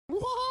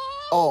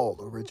all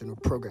original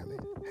programming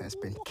has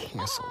been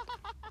canceled.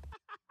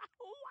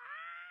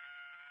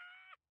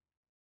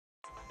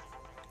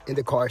 In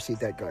the Car Seat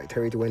That Guy,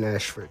 Terry Dwayne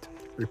Ashford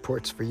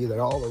reports for you that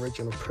all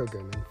original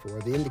programming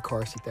for the In the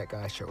Car Seat That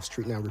Guy show,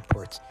 Street Now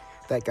Reports,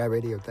 That Guy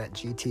Radio, That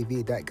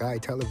GTV, That Guy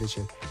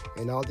Television,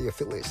 and all the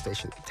affiliate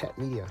stations, TAP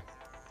Media,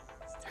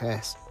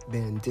 has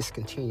been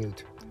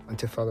discontinued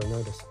until further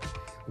notice.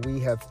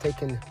 We have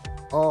taken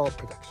all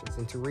productions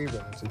into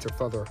reruns until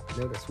further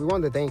notice. We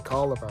want to thank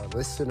all of our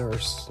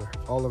listeners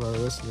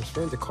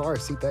for In the Car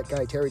Seat That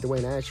Guy, Terry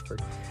Dwayne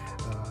Ashford.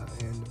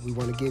 And we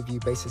want to give you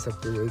basis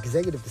of the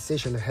executive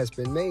decision that has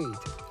been made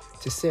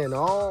to send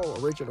all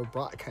original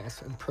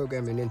broadcasts and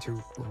programming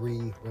into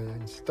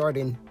reruns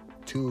starting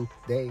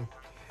today.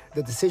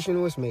 The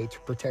decision was made to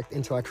protect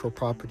intellectual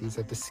properties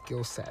of the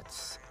skill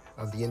sets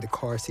of the In the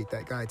Car Seat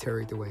That Guy,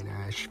 Terry Dwayne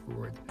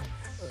Ashford.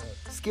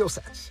 Skill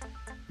sets,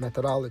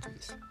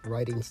 methodologies,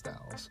 writing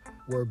styles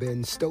were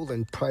being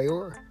stolen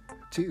prior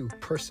to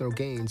personal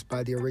gains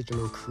by the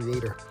original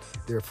creator.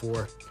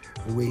 Therefore,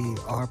 we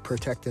are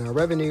protecting our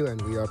revenue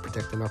and we are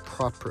protecting our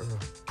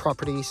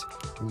properties.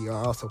 We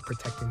are also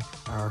protecting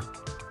our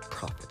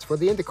profits. For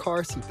the In the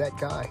Car Seat That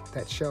Guy,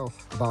 that show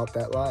about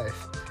that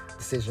life,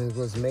 decision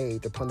was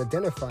made upon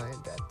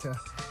identifying that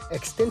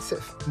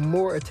extensive,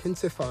 more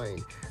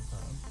intensifying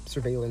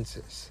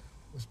surveillances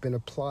was been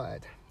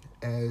applied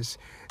as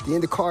the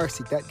In the Car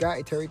Seat That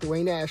Guy, Terry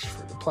Dwayne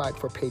Ashford, applied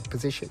for paid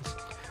positions.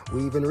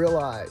 We even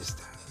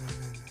realized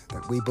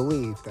that we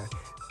believe that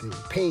the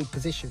paid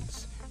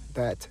positions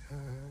that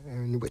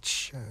in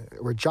which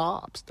were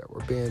jobs that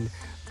were being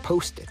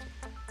posted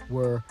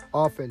were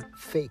often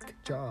fake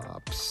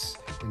jobs.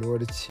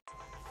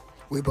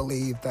 We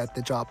believe that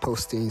the job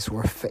postings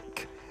were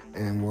fake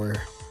and were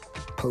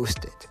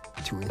posted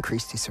to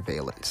increase the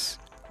surveillance,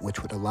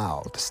 which would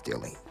allow the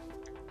stealing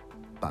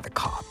by the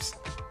cops.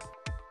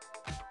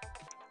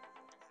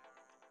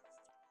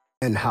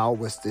 And how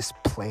was this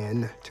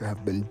plan to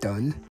have been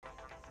done?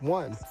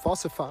 1,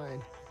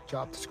 falsifying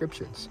job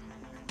descriptions.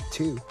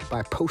 2,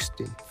 by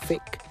posting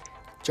fake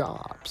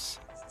jobs.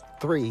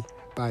 3,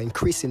 by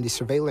increasing the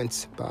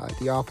surveillance by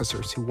the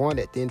officers who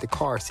wanted the In the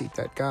Car Seat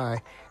That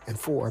Guy. And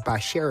 4, by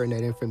sharing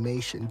that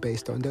information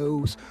based on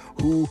those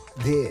who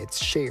did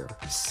share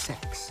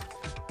sex.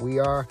 We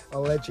are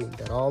alleging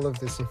that all of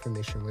this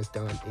information was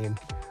done in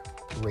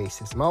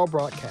racism. All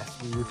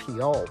broadcast, we repeat,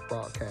 all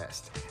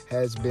broadcast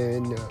has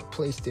been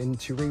placed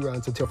into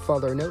reruns until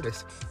further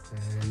notice.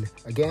 And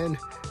again,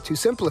 to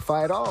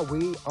simplify it all,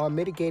 we are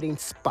mitigating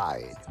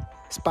spying.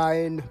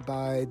 Spying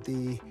by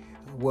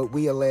what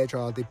we allege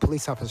are the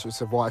police officers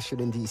of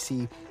Washington,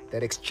 D.C.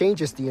 that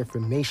exchanges the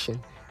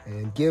information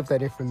and give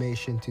that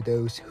information to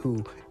those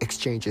who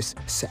exchanges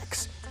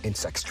sex in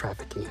sex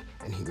trafficking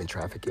and human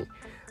trafficking.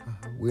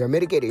 We are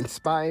mitigating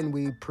spying.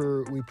 We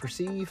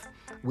perceive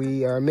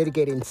we are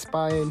mitigating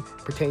spying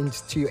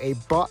pertains to a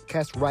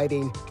broadcast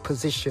writing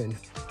position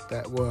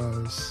that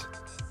was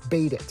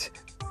baited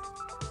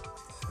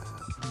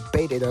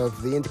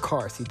of the In the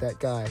Car Seat That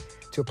Guy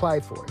to apply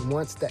for. And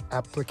once that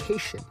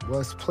application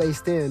was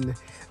placed in,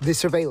 the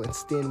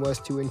surveillance then was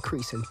to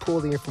increase and pull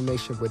the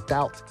information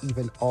without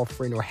even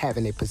offering or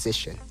having a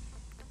position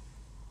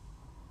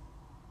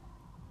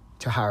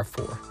to hire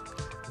for.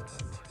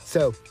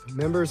 So,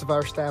 members of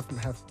our staff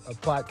have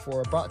applied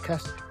for a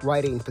broadcast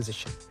writing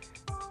position,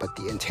 but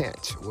the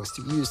intent was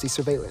to use the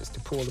surveillance to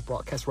pull the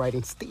broadcast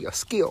writing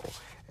skill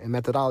and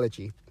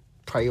methodology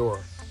prior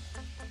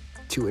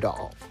to it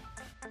all.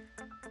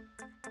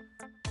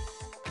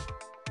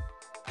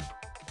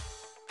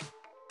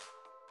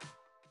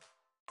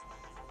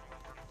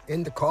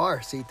 In the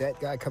Car Seat That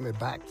Guy, coming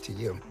back to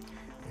you.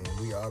 And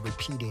we are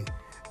repeating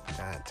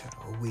that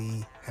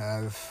we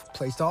have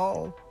placed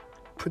all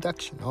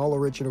production, all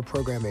original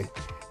programming,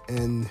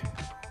 and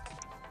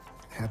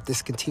have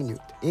discontinued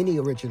any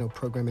original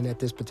programming at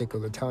this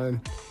particular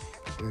time.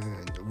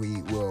 And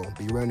we will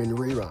be running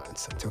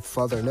reruns until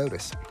further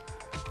notice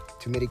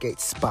to mitigate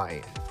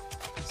spying.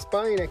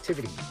 Spying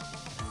activity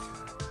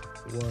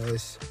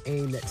was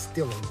aimed at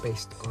stealing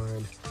based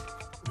on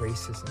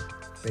racism,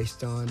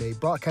 based on a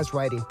broadcast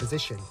writing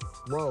position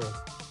role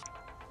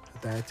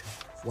that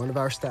one of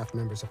our staff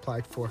members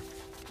applied for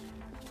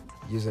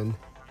using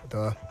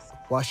the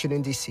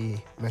Washington, D.C.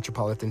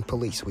 Metropolitan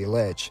Police. We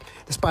allege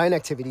the spying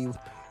activity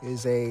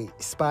is a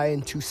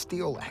spying to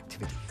steal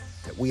activity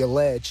that we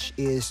allege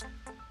is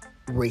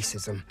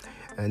racism.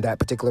 And that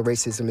particular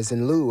racism is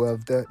in lieu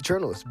of the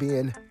journalist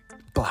being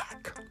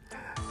black.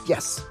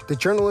 Yes, the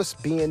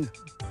journalist being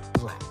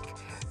black.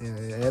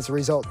 As a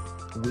result,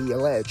 we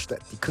allege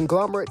that the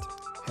conglomerate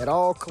had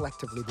all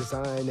collectively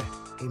designed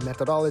a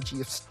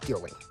methodology of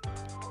stealing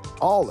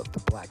all of the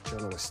black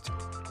journalist's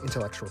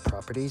intellectual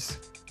properties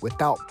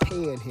without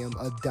paying him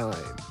a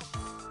dime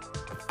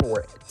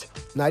for it.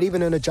 Not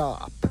even in a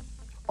job.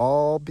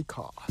 All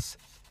because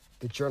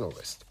the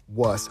journalist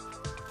was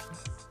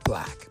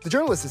black. The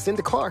journalist is in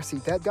the car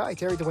seat. That guy,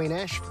 Terry Dwayne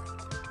Ashford.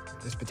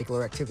 This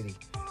particular activity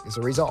is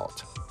a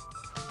result,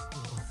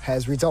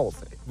 has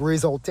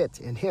resulted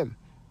in him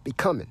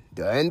becoming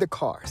in the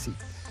car seat.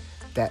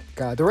 that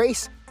guy. The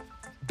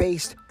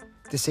race-based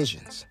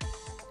decisions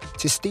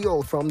to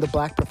steal from the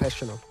black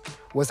professional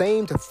was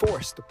aimed to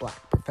force the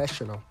black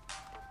professional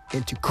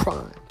into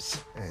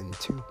crimes and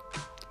to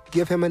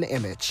give him an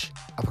image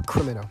of a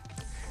criminal.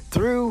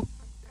 Through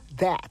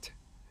that,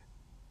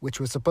 which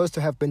was supposed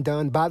to have been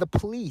done by the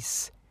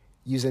police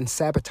using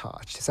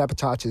sabotage to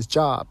sabotage his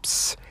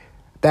jobs,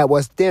 that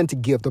was then to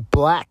give the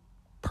black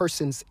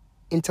person's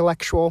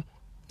intellectual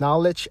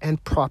knowledge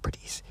and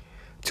properties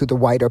to the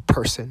whiter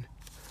person,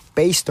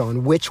 based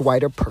on which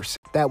whiter person.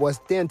 That was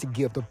then to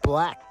give the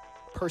black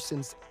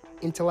person's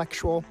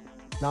intellectual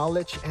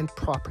knowledge and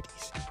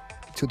properties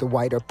to the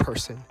whiter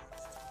person,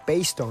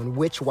 based on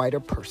which whiter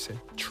person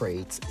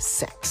trades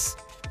sex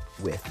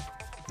with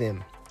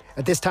them.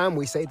 At this time,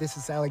 we say this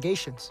is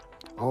allegations,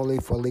 only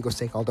for legal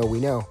sake, although we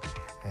know.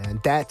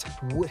 And that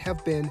would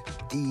have been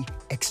the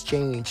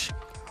exchange.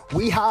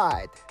 We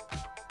hide,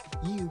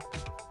 you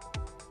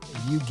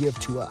give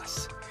to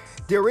us.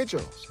 The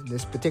originals in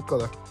this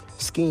particular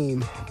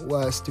scheme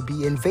was to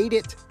be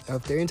invaded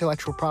of their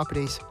intellectual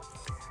properties.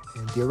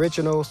 And the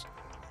originals,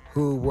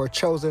 who were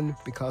chosen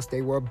because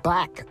they were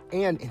black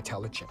and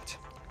intelligent,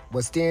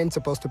 was then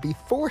supposed to be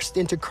forced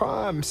into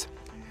crimes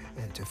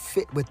and to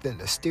fit within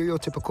the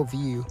stereotypical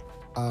view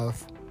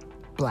of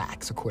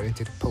blacks, according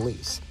to the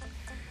police.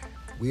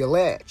 We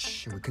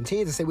allege, and we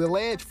continue to say we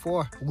allege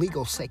for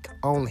legal sake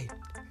only.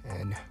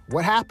 And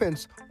what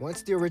happens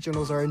once the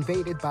originals are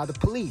invaded by the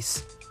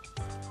police?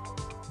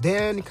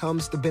 Then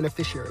comes the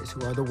beneficiaries,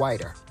 who are the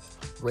whiter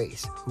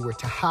race, who were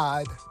to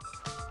hide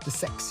the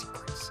sex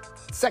secrets.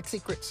 Sex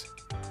secrets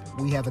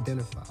we have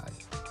identified.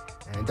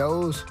 And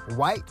those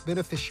white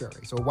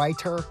beneficiaries, or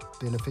whiter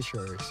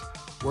beneficiaries,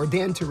 were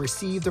then to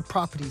receive the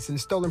properties and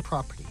stolen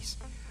properties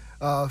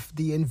of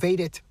the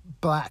invaded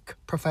black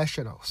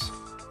professionals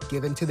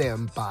given to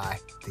them by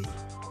the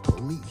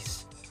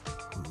police,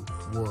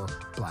 who were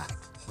black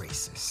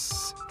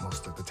racists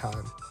most of the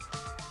time.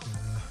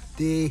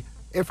 The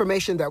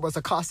information that was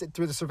accosted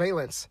through the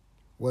surveillance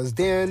was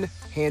then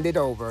handed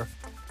over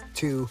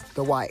to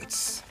the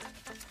whites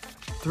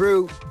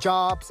through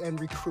jobs and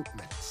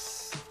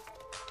recruitments.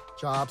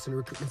 Jobs and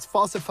recruitments,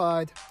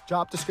 falsified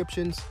job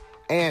descriptions,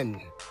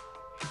 and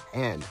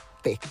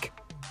fake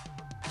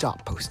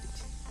job postings.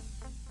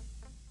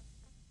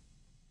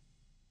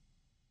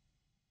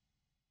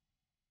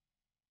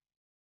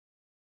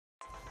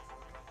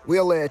 We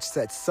allege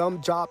that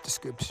some job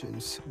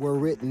descriptions were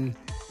written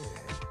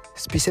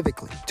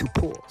specifically to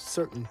pull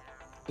certain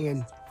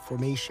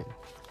information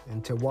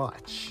and to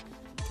watch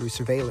through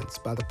surveillance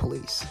by the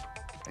police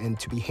and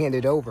to be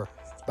handed over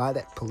by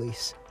that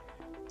police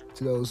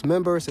to those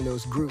members and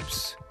those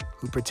groups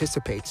who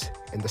participate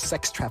in the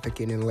sex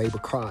trafficking and labor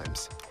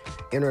crimes,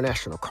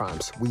 international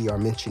crimes we are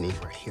mentioning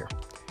right here.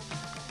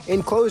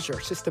 In closure,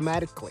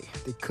 systematically,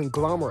 the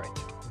conglomerate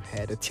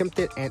had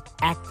attempted and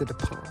acted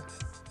upon,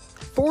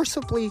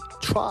 forcibly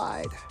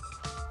tried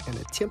and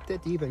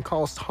attempted, even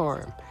caused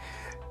harm,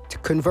 to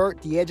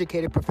convert the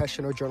educated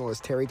professional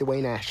journalist Terry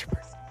Dwayne Ashford,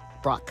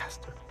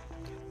 broadcaster,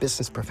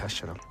 business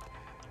professional,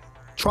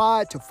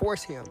 tried to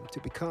force him to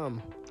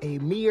become a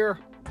mere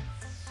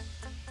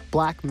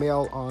black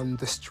male on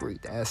the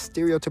street, as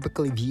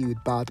stereotypically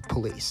viewed by the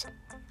police.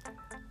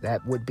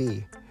 That would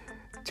be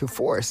to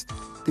force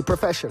the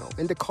professional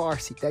in the car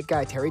seat, that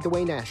guy, Terry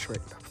Dwayne Ashford,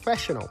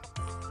 professional,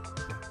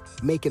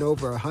 making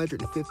over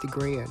 150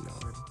 grand,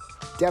 or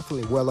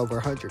definitely well over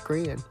 100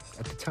 grand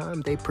at the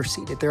time they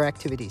proceeded their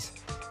activities.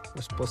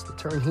 We're supposed to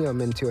turn him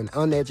into an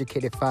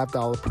uneducated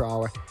 $5 per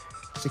hour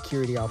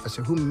security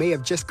officer who may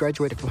have just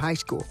graduated from high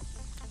school,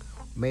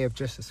 may have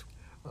just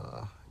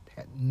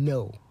had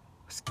no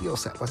skill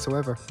set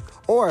whatsoever,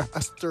 or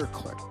a store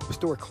clerk,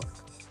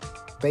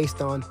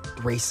 based on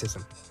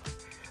racism.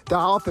 The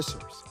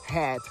officers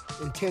had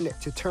intended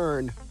to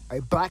turn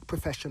a black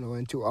professional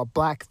into a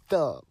black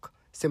thug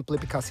simply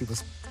because he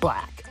was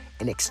black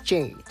in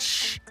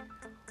exchange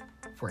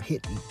for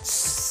hidden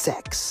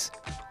sex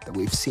that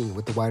we've seen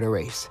with the whiter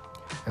race.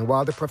 And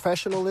while the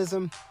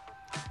professionalism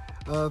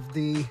of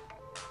the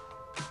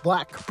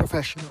black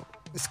professional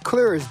is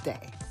clear as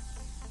day,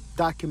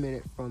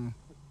 documented from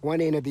one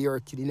end of the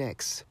earth to the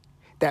next,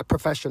 that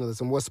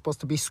professionalism was supposed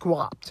to be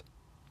swapped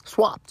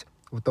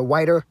with the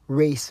whiter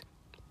race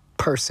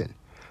person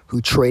who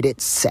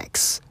traded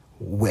sex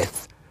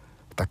with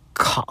the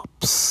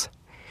cops.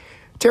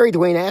 Terry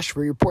Dwayne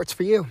Ashford reports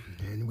for you.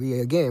 And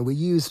we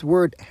use the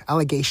word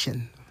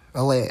allegation,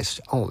 alleged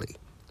only,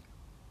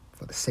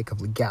 for the sake of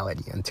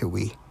legality until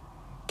we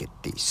get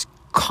these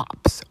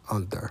cops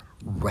under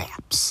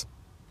wraps.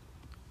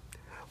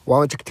 Why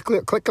don't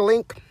you click a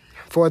link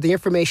for the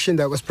information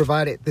that was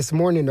provided this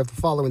morning of the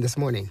following this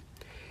morning.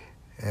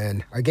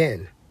 And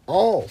again,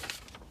 all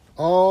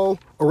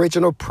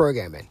original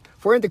programming.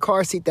 For In the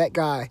Car Seat, that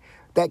guy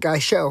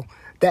show,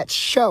 that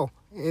show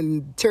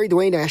in Terry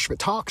Dwayne Ashford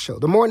talk show,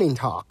 the morning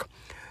talk,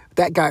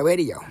 That Guy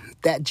Radio,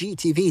 That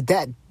GTV,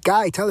 That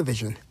Guy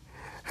Television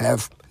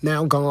have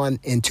now gone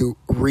into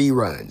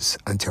reruns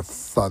until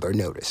further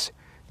notice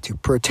to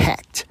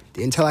protect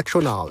the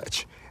intellectual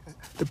knowledge,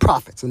 the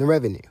profits and the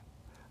revenue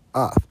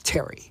of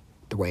Terry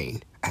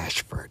Dwayne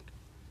Ashford.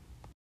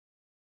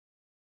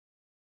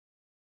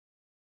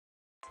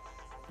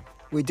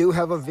 We do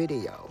have a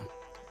video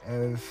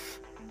of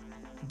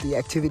the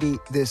activity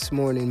this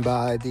morning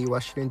by the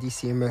Washington,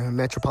 D.C.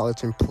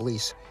 Metropolitan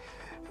Police.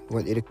 I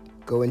want you to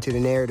go into the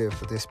narrative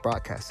of this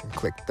broadcast and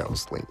click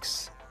those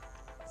links.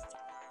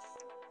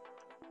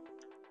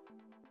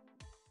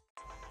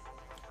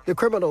 The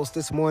criminals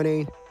this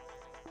morning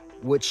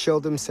would show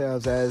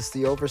themselves as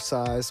the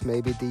oversized,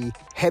 maybe the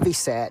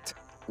heavy-set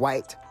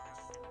white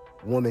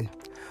woman.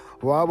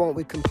 Why won't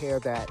we compare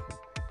that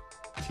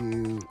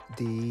to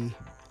the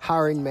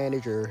hiring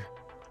manager,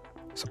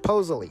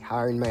 supposedly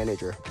hiring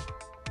manager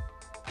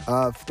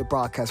of the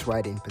broadcast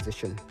writing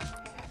position?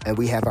 And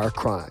we have our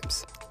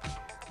crimes.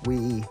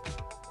 We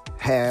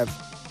have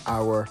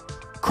our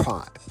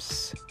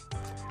crimes.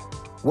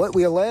 What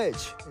we allege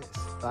is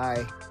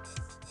by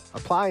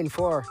applying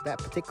for that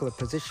particular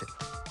position,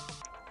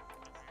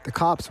 the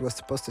cops were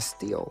supposed to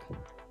steal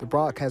the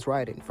broadcast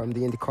writing from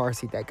the In the Car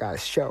Seat That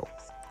Guy's show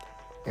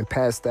and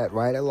pass that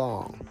right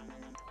along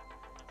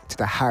to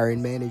the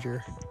hiring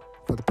manager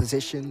for the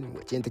position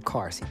which In the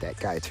Car Seat That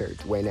Guy Terry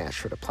Dwayne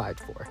Ashford applied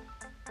for.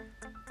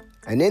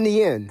 And in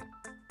the end,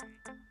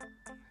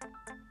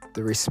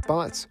 the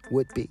response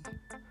would be,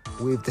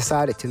 we've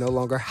decided to no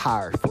longer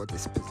hire for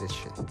this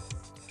position.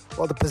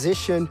 Well, the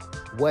position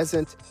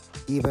wasn't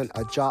even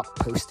a job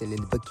posting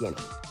in the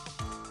beginning.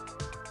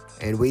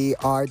 And we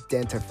are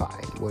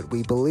identifying what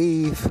we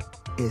believe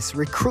is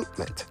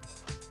recruitment.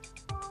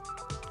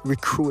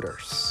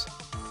 Recruiters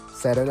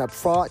setting up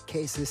fraud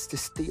cases to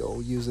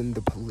steal using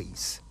the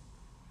police,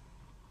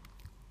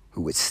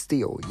 who would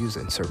steal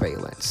using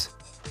surveillance.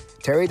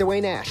 Terry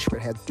Dwayne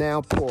Ashford has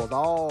now pulled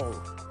all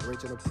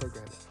original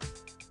programming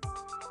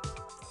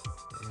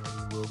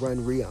and will run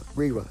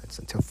reruns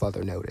until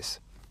further notice.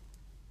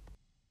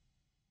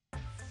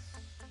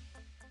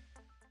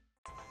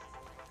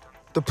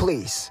 The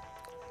police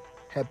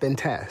have been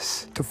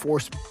tasked to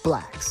force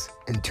blacks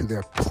into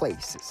their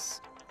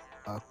places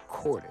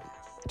according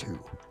to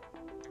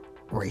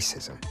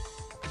racism.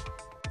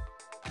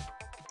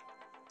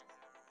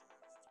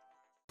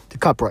 The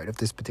copyright of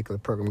this particular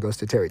program goes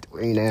to Terry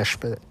Dwayne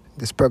Ashford.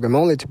 This program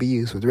only to be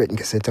used with written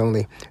consent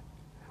only,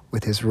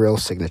 with his real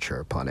signature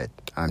upon it.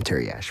 I'm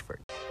Terry Ashford.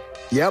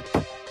 Yep,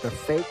 the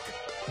fake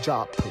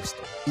job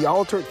posting, the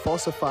altered,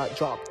 falsified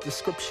job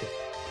description,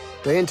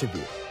 the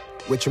interview,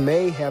 which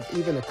may have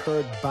even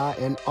occurred by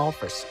an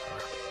officer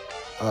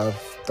of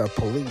the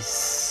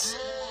police.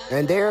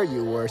 And there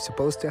you were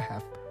supposed to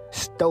have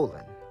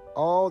stolen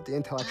all the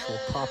intellectual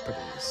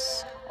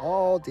properties,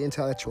 all the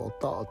intellectual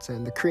thoughts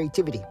and the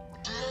creativity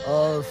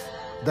of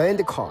the In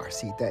the Car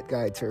Seat That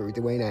Guy Terry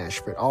Dwayne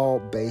Ashford, all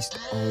based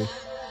on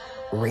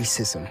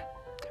racism.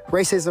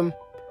 Racism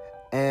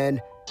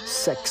and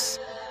sex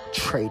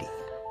trading.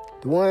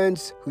 The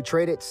ones who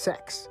traded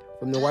sex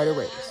from the white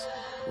race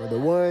were the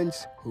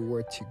ones who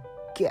were to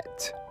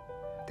get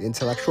the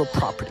intellectual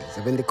properties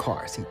of In the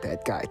Car Seat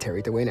That Guy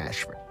Terry Dwayne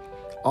Ashford.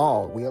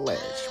 All, we allege,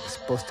 was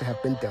supposed to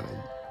have been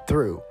done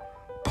through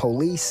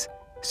police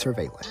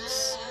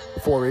surveillance.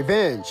 For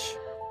revenge,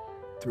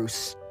 through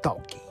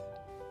stalking.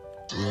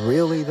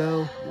 Really,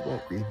 though, you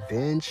want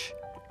revenge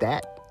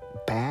that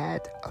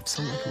bad of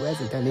someone who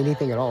hasn't done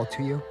anything at all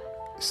to you?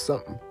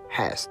 Something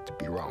has to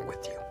be wrong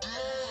with you.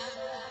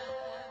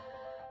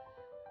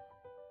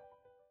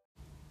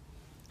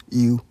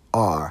 You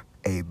are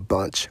a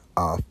bunch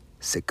of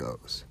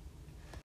sickos.